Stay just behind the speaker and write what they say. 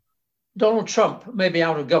Donald Trump may be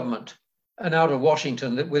out of government and out of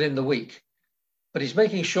Washington within the week, but he's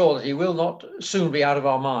making sure that he will not soon be out of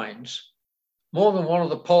our minds. More than one of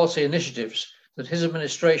the policy initiatives that his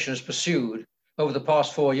administration has pursued over the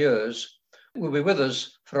past 4 years will be with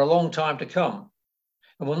us for a long time to come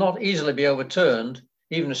and will not easily be overturned,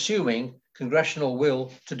 even assuming congressional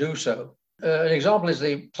will to do so. An example is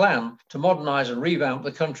the plan to modernize and revamp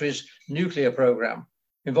the country's nuclear program,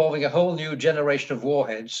 involving a whole new generation of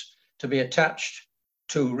warheads to be attached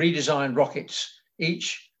to redesigned rockets,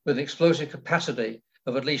 each with an explosive capacity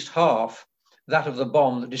of at least half that of the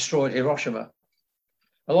bomb that destroyed Hiroshima.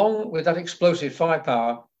 Along with that explosive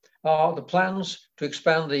firepower are the plans to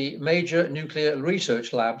expand the major nuclear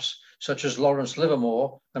research labs, such as Lawrence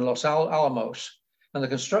Livermore and Los Alamos, and the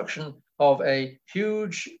construction of a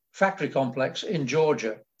huge factory complex in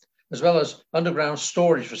Georgia, as well as underground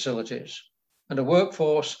storage facilities. And a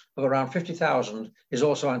workforce of around 50,000 is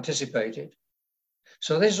also anticipated.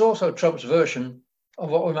 So this is also Trump's version of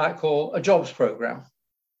what we might call a jobs program.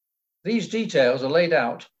 These details are laid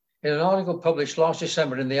out in an article published last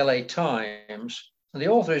December in the LA Times, and the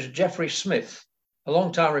author is Jeffrey Smith, a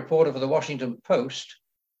longtime reporter for the Washington Post,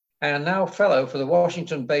 and now fellow for the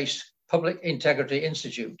Washington-based Public Integrity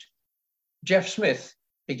Institute. Jeff Smith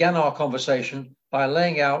began our conversation by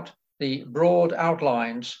laying out the broad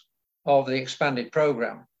outlines of the expanded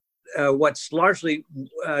program. What's largely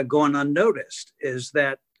gone unnoticed is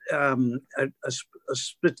that a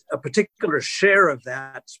particular share of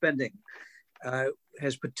that spending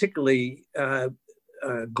has particularly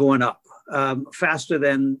gone up faster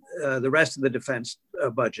than the rest of the defense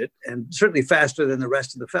budget, and certainly faster than the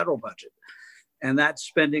rest of the federal budget. And that's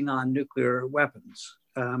spending on nuclear weapons.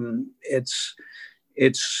 It's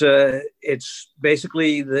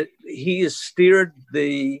basically that he has steered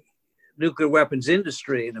the nuclear weapons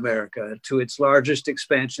industry in America to its largest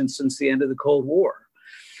expansion since the end of the Cold War.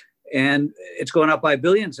 And it's gone up by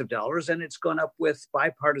billions of dollars, and it's gone up with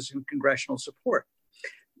bipartisan congressional support.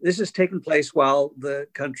 This has taken place while the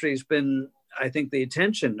country's been, I think the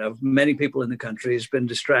attention of many people in the country has been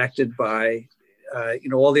distracted by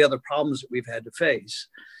all the other problems that we've had to face,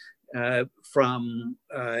 from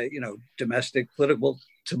domestic political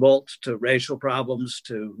tumult to racial problems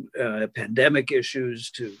to pandemic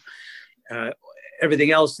issues to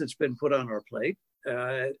everything else that's been put on our plate.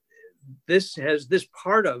 This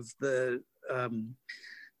part of the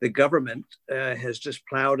government has just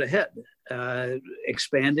plowed ahead,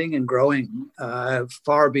 expanding and growing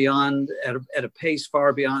far beyond, at a pace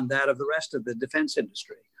far beyond that of the rest of the defense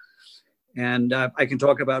industry. And I can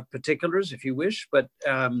talk about particulars if you wish, but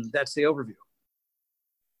that's the overview.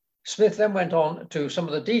 Smith then went on to some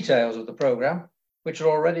of the details of the program, which are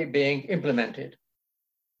already being implemented.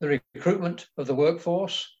 The recruitment of the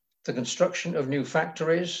workforce, the construction of new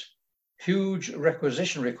factories, huge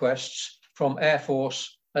requisition requests from Air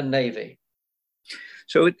Force and Navy.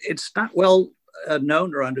 So it's not well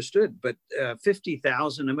known or understood, but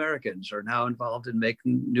 50,000 Americans are now involved in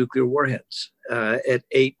making nuclear warheads at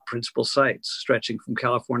 8 principal sites stretching from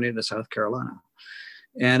California to South Carolina.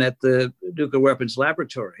 And at the nuclear weapons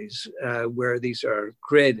laboratories, where these are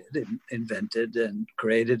created, and invented, and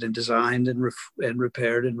created, and designed, and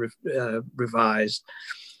repaired, and revised,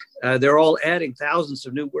 they're all adding thousands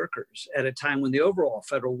of new workers at a time when the overall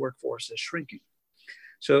federal workforce is shrinking.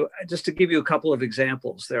 So just to give you a couple of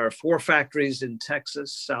examples, there are 4 factories in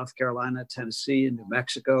Texas, South Carolina, Tennessee, and New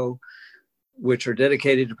Mexico, which are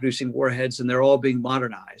dedicated to producing warheads, and they're all being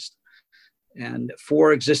modernized. And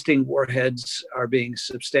 4 existing warheads are being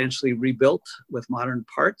substantially rebuilt with modern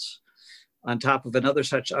parts, on top of another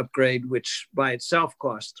such upgrade, which by itself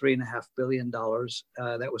cost $3.5 billion.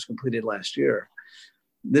 That was completed last year.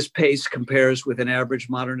 This pace compares with an average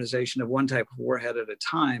modernization of one type of warhead at a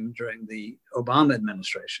time during the Obama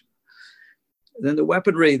administration. Then the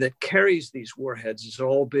weaponry that carries these warheads is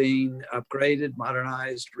all being upgraded,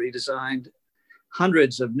 modernized, redesigned.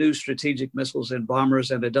 Hundreds of new strategic missiles and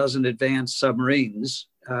bombers and a dozen advanced submarines,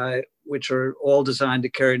 which are all designed to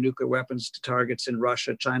carry nuclear weapons to targets in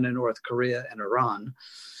Russia, China, North Korea, and Iran,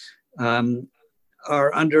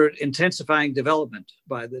 are under intensifying development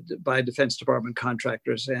by Defense Department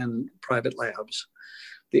contractors and private labs.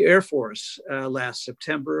 The Air Force last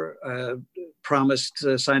September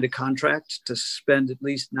signed a contract to spend at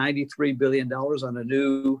least $93 billion on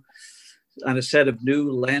a set of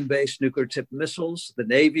new land-based nuclear-tipped missiles. The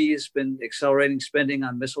Navy has been accelerating spending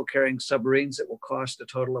on missile-carrying submarines that will cost a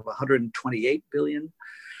total of $128 billion.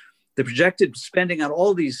 The projected spending on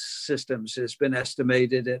all these systems has been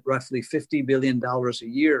estimated at roughly $50 billion a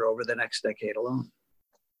year over the next decade alone.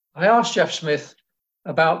 I asked Jeff Smith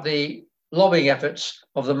about the lobbying efforts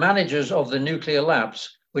of the managers of the nuclear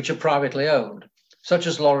labs, which are privately owned, such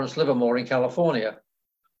as Lawrence Livermore in California,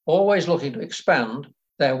 always looking to expand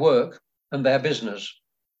their work and their business.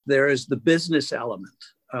 There is the business element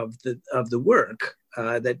of the work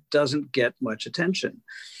that doesn't get much attention.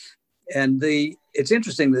 And it's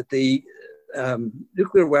interesting that the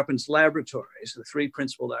nuclear weapons laboratories, the three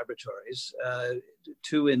principal laboratories,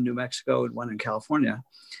 two in New Mexico and one in California,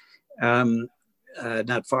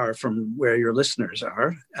 not far from where your listeners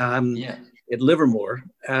are, at Livermore.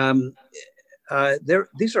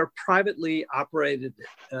 These are privately operated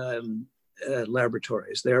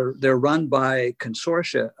laboratories. They're run by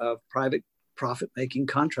consortia of private profit-making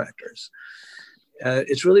contractors.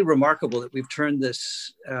 It's really remarkable that we've turned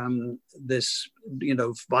this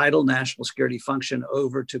vital national security function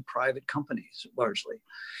over to private companies largely.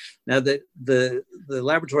 Now the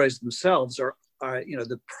laboratories themselves are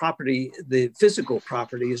the property, the physical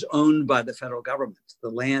property is owned by the federal government. The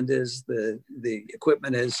land is, the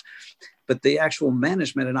equipment is, but the actual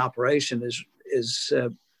management and operation is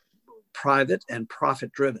private and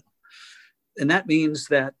profit driven. And that means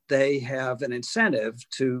that they have an incentive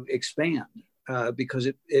to expand because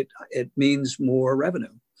it means more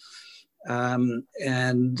revenue.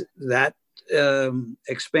 And that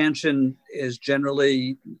expansion is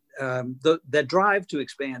generally, that drive to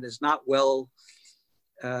expand is not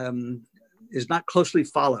closely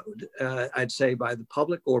followed, I'd say, by the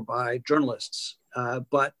public or by journalists,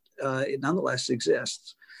 but it nonetheless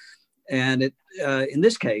exists. And in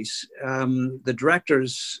this case, the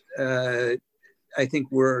directors, I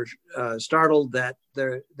think, were startled that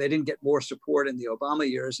they didn't get more support in the Obama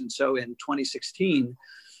years. And so in 2016,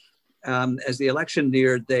 as the election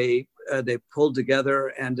neared, they pulled together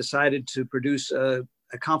and decided to produce a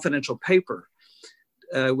confidential paper,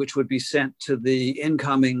 which would be sent to the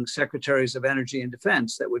incoming secretaries of energy and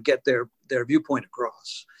defense that would get their viewpoint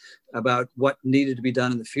across about what needed to be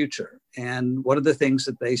done in the future. And one of the things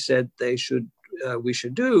that they said we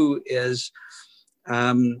should do is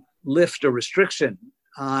lift a restriction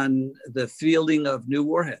on the fielding of new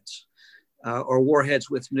warheads or warheads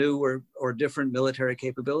with new or different military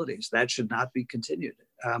capabilities. That should not be continued.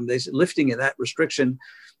 Lifting that restriction,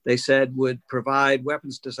 they said, would provide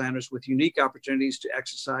weapons designers with unique opportunities to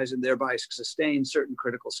exercise and thereby sustain certain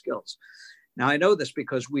critical skills. Now, I know this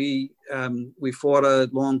because we fought a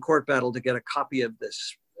long court battle to get a copy of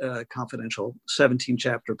this confidential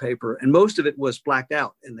 17-chapter paper, and most of it was blacked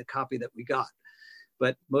out in the copy that we got.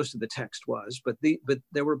 But most of the text was. But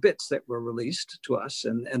there were bits that were released to us,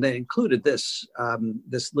 and they included this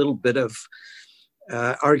little bit of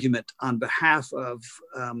argument on behalf of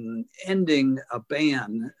ending a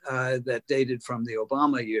ban that dated from the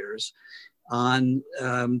Obama years on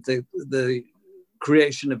the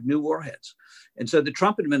creation of new warheads. And so the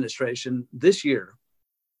Trump administration this year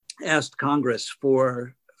asked Congress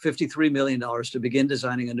for $53 million to begin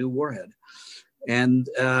designing a new warhead. And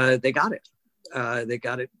they got it. They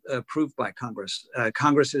got it approved by Congress.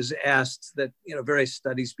 Congress has asked that various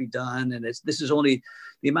studies be done, and this is only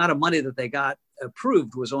the amount of money that they got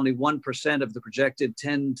approved was only 1% of the projected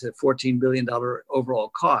 $10 to $14 billion overall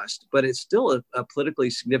cost. But it's still a politically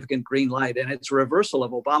significant green light, and it's a reversal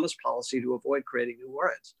of Obama's policy to avoid creating new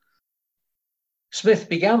warheads. Smith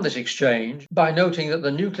began this exchange by noting that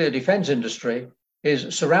the nuclear defense industry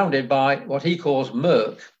is surrounded by what he calls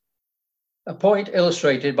murk, a point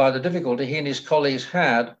illustrated by the difficulty he and his colleagues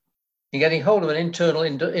had in getting hold of an internal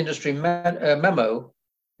industry memo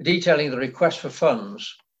detailing the request for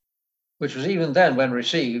funds, which was even then, when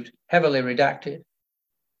received, heavily redacted.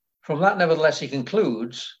 From that, nevertheless, he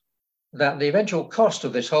concludes that the eventual cost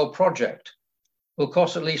of this whole project will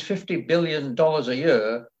cost at least $50 billion a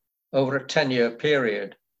year over a 10-year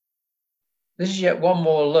period. This is yet one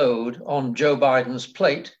more load on Joe Biden's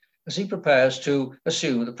plate as he prepares to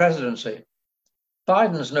assume the presidency.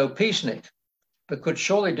 Biden's no peacenik, but could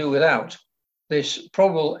surely do without this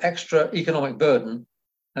probable extra economic burden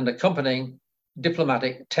and accompanying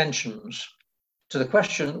diplomatic tensions. To the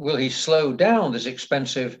question, will he slow down this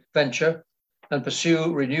expensive venture and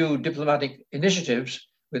pursue renewed diplomatic initiatives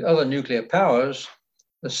with other nuclear powers?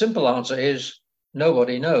 The simple answer is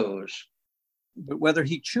nobody knows. But whether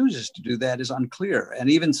he chooses to do that is unclear. And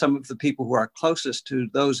even some of the people who are closest to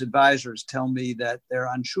those advisors tell me that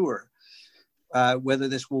they're unsure whether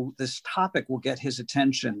this topic will get his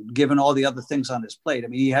attention, given all the other things on his plate. I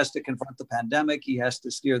mean, he has to confront the pandemic. He has to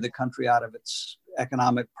steer the country out of its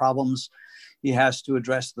economic problems. He has to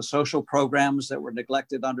address the social programs that were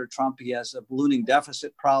neglected under Trump. He has a ballooning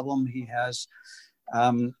deficit problem. He has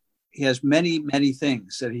many, many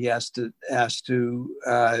things that he has to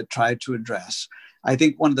try to address. I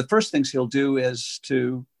think one of the first things he'll do is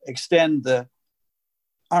to extend the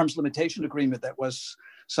arms limitation agreement that was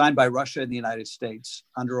signed by Russia and the United States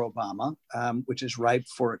under Obama, which is ripe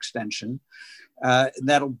for extension.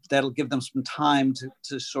 That'll give them some time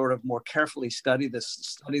to sort of more carefully study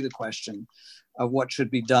the question of what should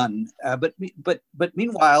be done. But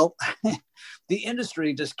meanwhile, the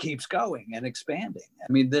industry just keeps going and expanding.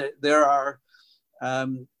 I mean, there are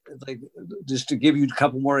like, just to give you a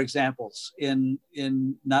couple more examples, in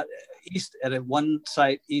not east at one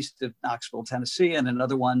site east of Knoxville, Tennessee, and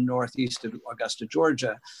another one northeast of Augusta,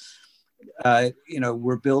 Georgia.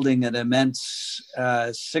 We're building an immense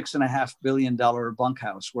 $6.5 billion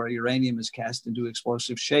bunkhouse where uranium is cast into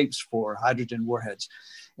explosive shapes for hydrogen warheads.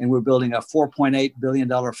 And we're building a $4.8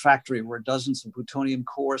 billion factory where dozens of plutonium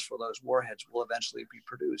cores for those warheads will eventually be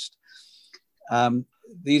produced.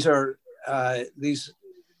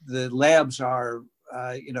 The labs are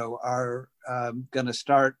going to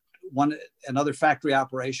start. Another factory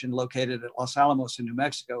operation located at Los Alamos in New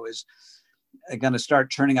Mexico is going to start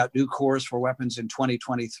churning out new cores for weapons in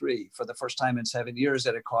 2023 for the first time in 7 years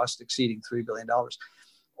at a cost exceeding $3 billion.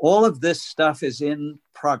 All of this stuff is in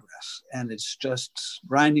progress and it's just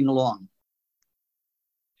grinding along.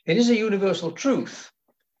 It is a universal truth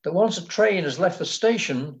that once a train has left the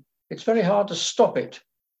station, it's very hard to stop it.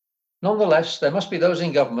 Nonetheless, there must be those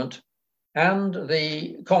in government and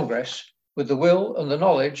the Congress with the will and the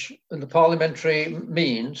knowledge and the parliamentary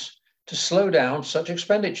means to slow down such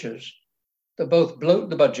expenditures that both bloat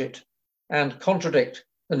the budget and contradict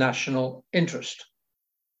the national interest.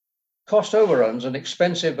 Cost overruns and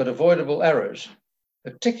expensive but avoidable errors,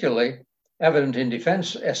 particularly evident in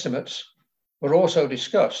defence estimates, were also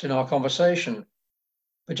discussed in our conversation.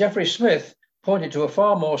 But Jeffrey Smith pointed to a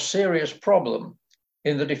far more serious problem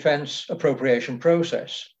in the defence appropriation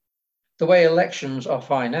process, the way elections are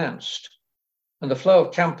financed, and the flow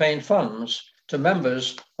of campaign funds to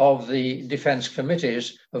members of the defence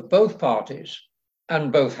committees of both parties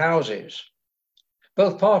and both houses.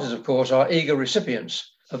 Both parties, of course, are eager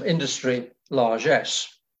recipients of industry largesse.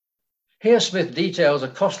 Here Smith details a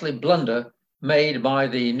costly blunder made by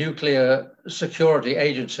the Nuclear Security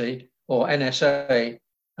Agency, or NSA,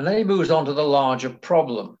 and then he moves on to the larger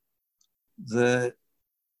problem. The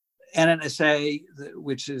NNSA,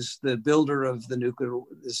 which is the builder of the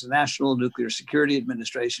this National Nuclear Security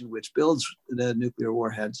Administration, which builds the nuclear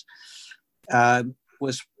warheads,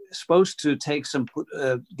 was supposed to take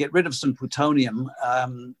get rid of some plutonium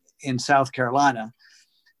in South Carolina,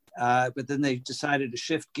 but then they decided to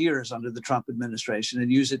shift gears under the Trump administration and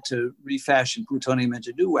use it to refashion plutonium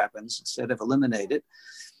into new weapons instead of eliminate it.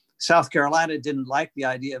 South Carolina didn't like the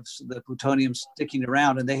idea of the plutonium sticking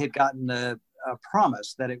around, and they had gotten a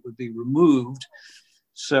promise that it would be removed.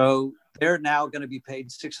 So they're now going to be paid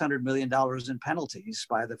 $600 million in penalties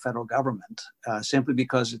by the federal government simply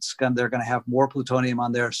because they're going to have more plutonium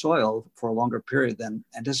on their soil for a longer period than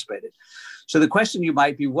anticipated. So the question you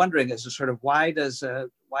might be wondering is sort of why does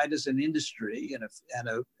an industry and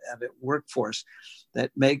a workforce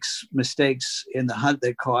that makes mistakes in the hunt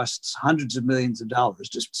that costs hundreds of millions of dollars,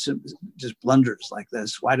 just blunders like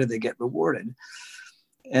this, why do they get rewarded?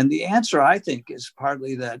 And the answer, I think, is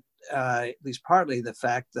partly that, at least partly the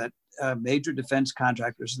fact that major defense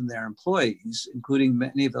contractors and their employees, including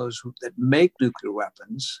many of those that make nuclear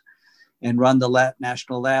weapons and run the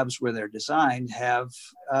national labs where they're designed, have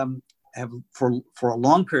for a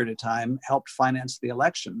long period of time helped finance the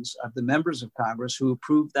elections of the members of Congress who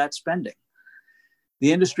approved that spending.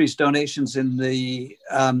 The industry's donations to the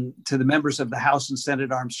members of the House and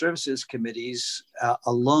Senate Armed Services Committees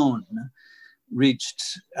alone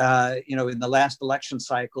reached, in the last election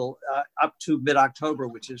cycle, up to mid-October,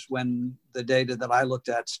 which is when the data that I looked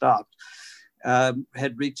at stopped,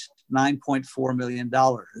 had reached $9.4 million.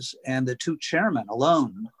 And the two chairmen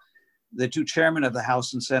alone, the two chairmen of the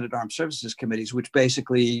House and Senate Armed Services Committees, which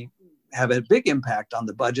basically have a big impact on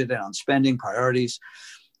the budget and on spending priorities,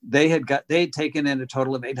 they had taken in a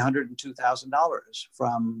total of $802,000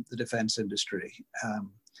 from the defense industry.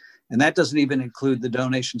 And that doesn't even include the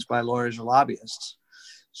donations by lawyers or lobbyists.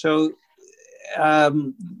 So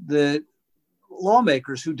the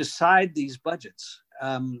lawmakers who decide these budgets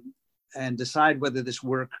and decide whether this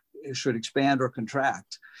work should expand or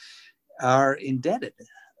contract are indebted,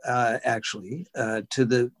 actually, to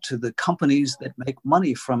the companies that make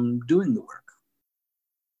money from doing the work.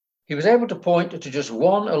 He was able to point to just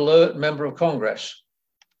one alert member of Congress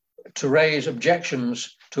to raise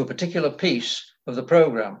objections to a particular piece of the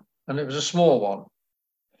program, and it was a small one.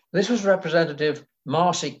 This was Representative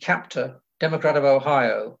Marcy Kaptur, Democrat of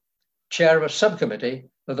Ohio, chair of a subcommittee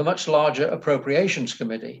of the much larger Appropriations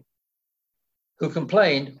Committee. who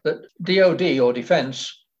complained that DOD, or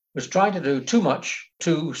Defence, was trying to do too much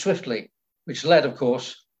too swiftly, which led, of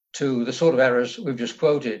course, to the sort of errors we've just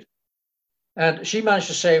quoted. And she managed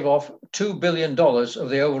to save off $2 billion of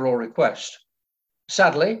the overall request.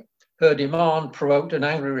 Sadly, her demand provoked an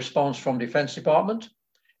angry response from Defence Department,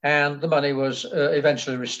 and the money was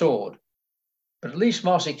eventually restored. But at least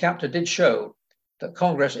Marcy Kaptur did show that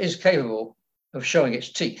Congress is capable of showing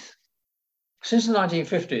its teeth. Since the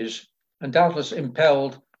 1950s, and doubtless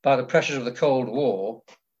impelled by the pressures of the Cold War,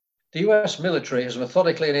 the US military has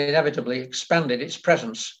methodically and inevitably expanded its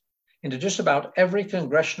presence into just about every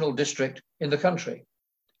congressional district in the country.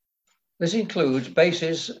 This includes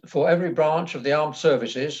bases for every branch of the armed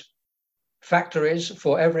services, factories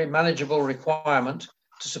for every manageable requirement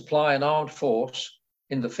to supply an armed force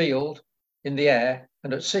in the field, in the air,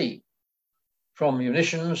 and at sea, from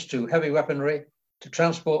munitions to heavy weaponry to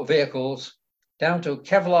transport vehicles, down to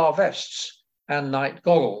Kevlar vests and night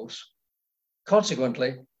goggles.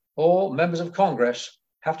 Consequently, all members of Congress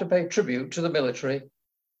have to pay tribute to the military,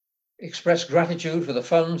 express gratitude for the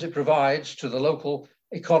funds it provides to the local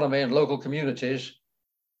economy and local communities,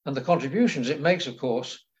 and the contributions it makes, of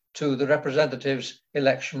course, to the representatives'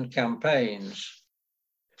 election campaigns.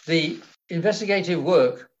 The investigative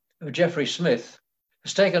work of Jeffrey Smith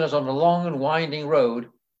has taken us on a long and winding road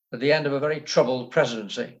at the end of a very troubled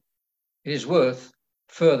presidency. It is worth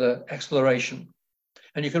further exploration.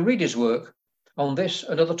 And you can read his work on this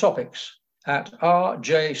and other topics at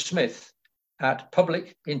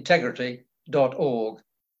rjsmith@publicintegrity.org.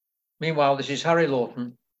 Meanwhile, this is Harry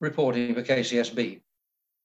Lawton reporting for KCSB.